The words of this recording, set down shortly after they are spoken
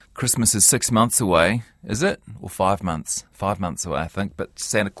Christmas is 6 months away, is it? Or 5 months? 5 months away, I think. But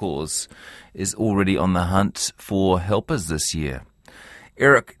Santa Claus is already on the hunt for helpers this year.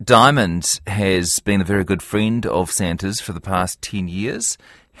 Eric Diamond has been a very good friend of Santa's for the past 10 years,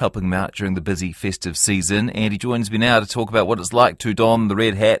 helping him out during the busy festive season. And he joins me now to talk about what it's like to don the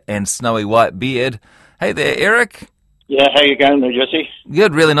red hat and snowy white beard. Hey there, Eric. Yeah, how you going there, Jesse?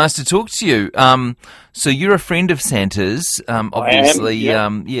 Good, really nice to talk to you. So you're a friend of Santa's, obviously. I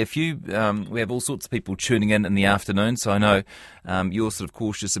am, yeah. We have all sorts of people tuning in the afternoon, so I know you're sort of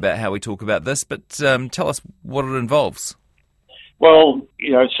cautious about how we talk about this, but tell us what it involves. Well,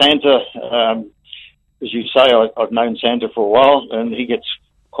 you know, Santa, as you say, I've known Santa for a while, and he gets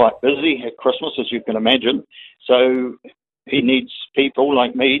quite busy at Christmas, as you can imagine. So he needs people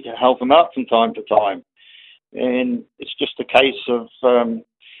like me to help him out from time to time. And it's just a case of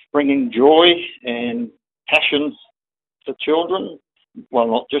bringing joy and passion to children. Well,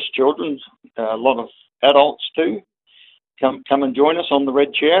 not just children, a lot of adults too. Come and join us on the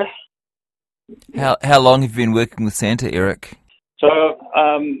red chair. How long have you been working with Santa, Eric? So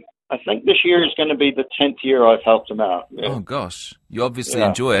I think this year is going to be the 10th year I've helped him out. Yeah. Oh, gosh. You obviously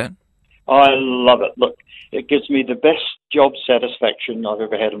enjoy it. I love it. Look, it gives me the best job satisfaction I've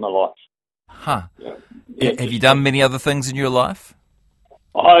ever had in my life. Huh. Yeah. Have you done many other things in your life?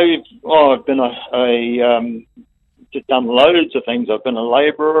 I've been done loads of things. I've been a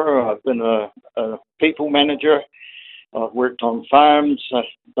labourer. I've been a people manager. I've worked on farms. I've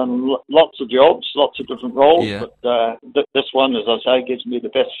done lots of jobs, lots of different roles. Yeah. But this one, as I say, gives me the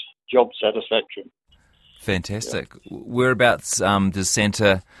best job satisfaction. Fantastic. Yeah. Whereabouts does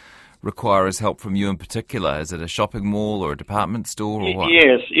Santa require his help from you in particular? Is it a shopping mall or a department store or what?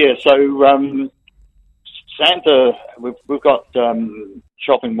 Yes. So Santa, we've got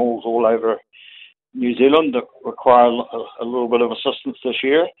shopping malls all over New Zealand that require a little bit of assistance this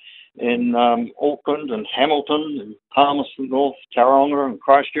year. In Auckland and Hamilton and Palmerston North, Tauranga and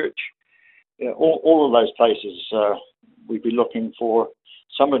Christchurch. Yeah, all of those places we'd be looking for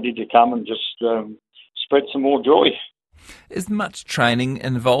somebody to come and just spread some more joy. Is much training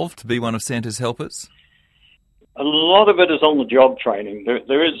involved to be one of Santa's helpers? A lot of it is on the job training.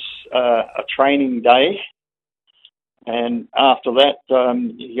 There is a training day, and after that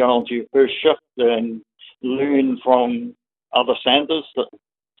you go on to your first shift and learn from other Santa's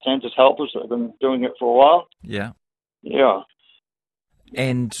helpers that have been doing it for a while. Yeah. Yeah.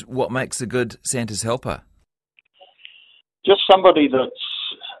 And what makes a good Santa's helper? Just somebody that's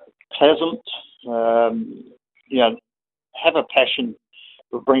pleasant, have a passion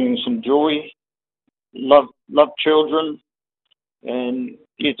for bringing some joy, love children, and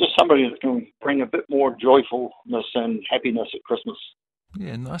just somebody that can bring a bit more joyfulness and happiness at Christmas.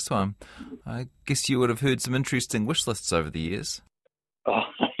 Yeah, nice one. I guess you would have heard some interesting wish lists over the years. Oh,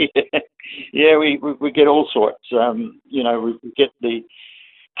 yeah, we get all sorts. We get the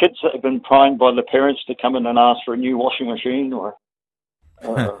kids that have been primed by the parents to come in and ask for a new washing machine or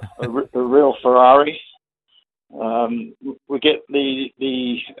a real Ferrari. We get the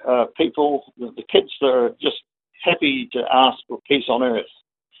people, the kids that are just happy to ask for peace on earth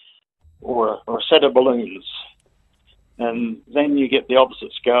or a set of balloons. And then you get the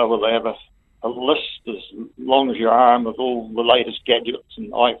opposite scale where they have a list as long as your arm of all the latest gadgets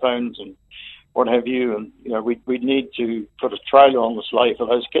and iPhones and what have you. And, we need to put a trailer on the sleigh for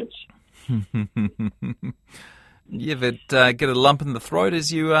those kids. You ever get a lump in the throat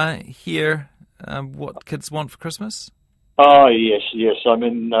as you hear what kids want for Christmas? Oh, yes. I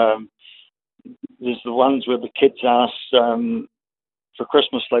mean, there's the ones where the kids ask for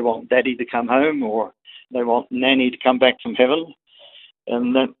Christmas they want Daddy to come home or they want Nanny to come back from heaven.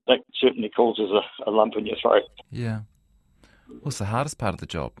 And that certainly causes a lump in your throat. Yeah. What's the hardest part of the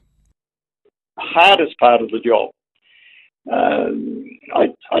job? Hardest part of the job?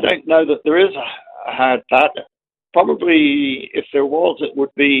 I don't know that there is a hard part. Probably, if there was, it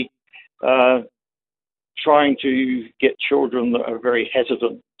would be trying to get children that are very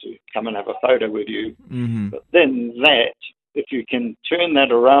hesitant to come and have a photo with you. Mm-hmm. But then if you can turn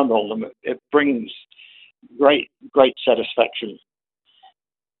that around on them, it brings great satisfaction.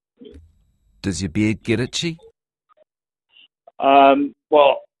 Does your beard get itchy?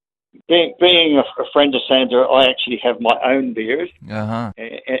 Well, being a friend of Santa, I actually have my own beard,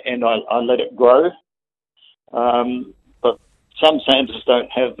 and I let it grow. But some Santas don't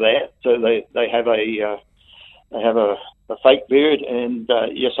have that, so they have a fake beard, and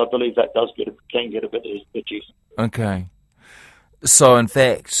yes, I believe that can get a bit itchy. Okay. So, in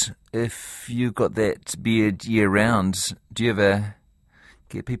fact, if you've got that beard year round, do you ever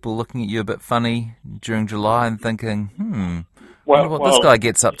get people looking at you a bit funny during July and thinking, Wonder what this guy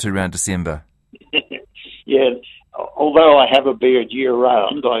gets up to around December. Yeah, although I have a beard year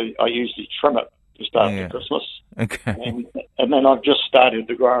round, I usually trim it just after Christmas. Okay. And then I've just started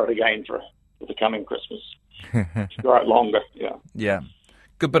to grow it again for the coming Christmas. To grow it longer, yeah. Yeah.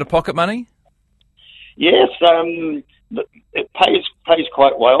 Good bit of pocket money? Yes, it pays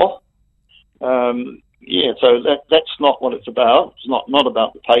quite well. So that's not what it's about. It's not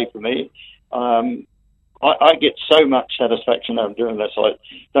about the pay for me. I get so much satisfaction out of doing this. I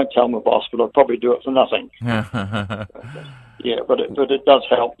don't tell my boss, but I'd probably do it for nothing. Yeah, but it does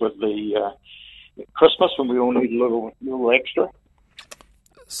help with the Christmas when we all need a little extra.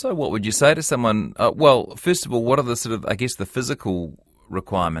 So what would you say to someone? Well, first of all, what are the sort of, I guess, the physical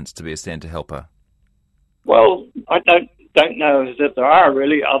requirements to be a Santa helper? Well, I don't know that there are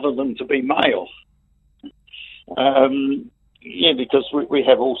really, other than to be male. Because we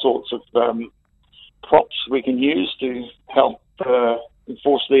have all sorts of props we can use to help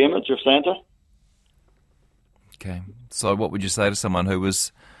enforce the image of Santa. Okay. So what would you say to someone who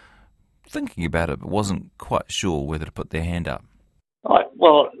was thinking about it but wasn't quite sure whether to put their hand up?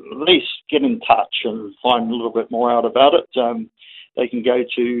 Well, at least get in touch and find a little bit more out about it. They can go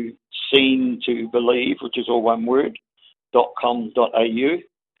to Seen to Believe, which is all one word, .com.au,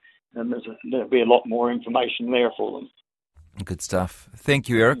 and there'll be a lot more information there for them. Good stuff. Thank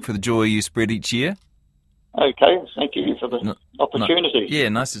you, Eric, for the joy you spread each year. Okay, thank you for the opportunity. Yeah,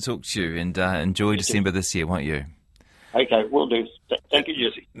 nice to talk to you, and enjoy December this year, won't you? Okay, will do. Thank you,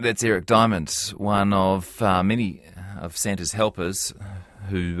 Jesse. That's Eric Diamond, one of many of Santa's helpers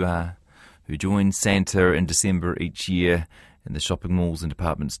who join Santa in December each year in the shopping malls and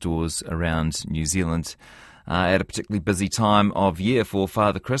department stores around New Zealand at a particularly busy time of year for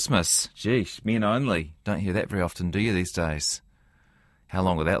Father Christmas. Geesh, men only. Don't hear that very often, do you, these days? How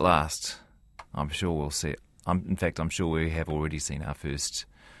long will that last? I'm sure we'll see it. I'm sure we have already seen our first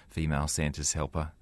female Santa's helper.